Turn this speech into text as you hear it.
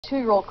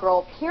2-year-old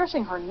girl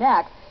piercing her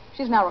neck.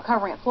 She's now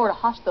recovering at Florida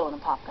Hospital in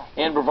Apopka.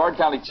 In Brevard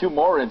County, 2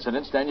 more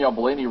incidents. Danielle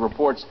Bellini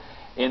reports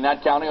in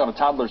that county on a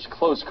toddler's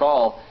close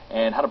call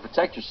and how to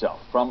protect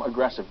yourself from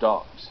aggressive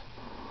dogs.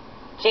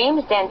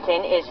 James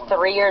Denson is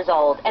 3 years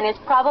old and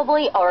is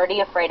probably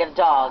already afraid of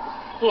dogs.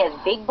 He has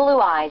big blue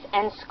eyes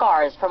and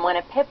scars from when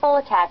a pit bull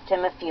attacked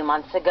him a few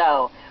months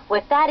ago.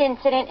 With that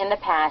incident in the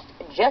past,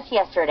 just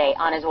yesterday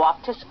on his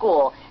walk to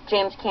school,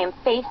 James came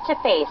face to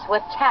face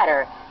with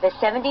Tatter, the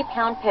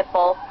 70-pound pit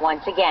bull,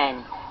 once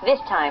again. This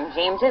time,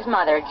 James's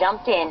mother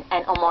jumped in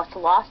and almost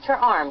lost her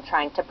arm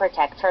trying to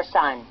protect her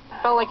son.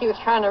 Felt like he was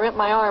trying to rip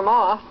my arm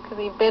off because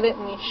he bit it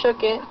and he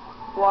shook it.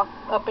 Walked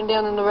up and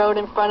down in the road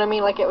in front of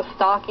me like it was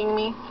stalking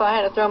me, so I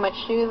had to throw my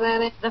shoes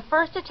at it. The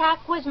first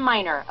attack was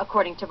minor,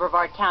 according to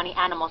Brevard County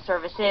Animal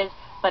Services,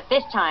 but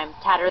this time,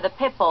 Tatter the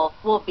pit bull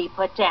will be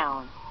put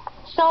down.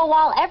 So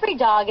while every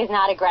dog is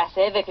not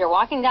aggressive, if you're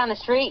walking down the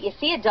street, you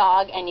see a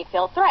dog and you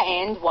feel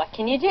threatened, what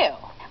can you do?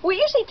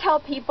 We usually tell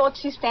people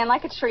to stand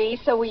like a tree,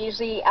 so we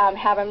usually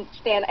have them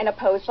stand in a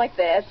pose like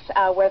this,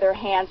 where their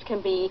hands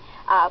can be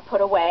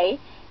put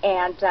away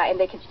and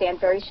they can stand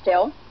very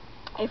still.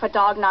 If a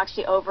dog knocks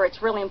you over,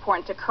 it's really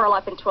important to curl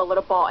up into a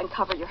little ball and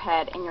cover your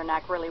head and your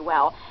neck really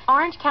well.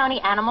 Orange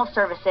County Animal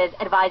Services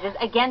advises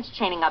against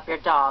chaining up your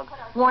dog,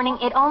 warning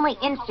it only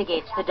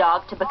instigates the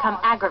dog to become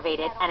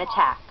aggravated and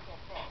attack.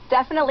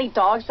 Definitely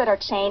dogs that are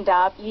chained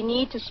up, you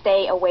need to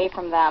stay away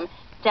from them.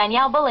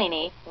 Danielle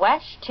Bellini,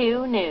 WESH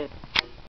 2 News.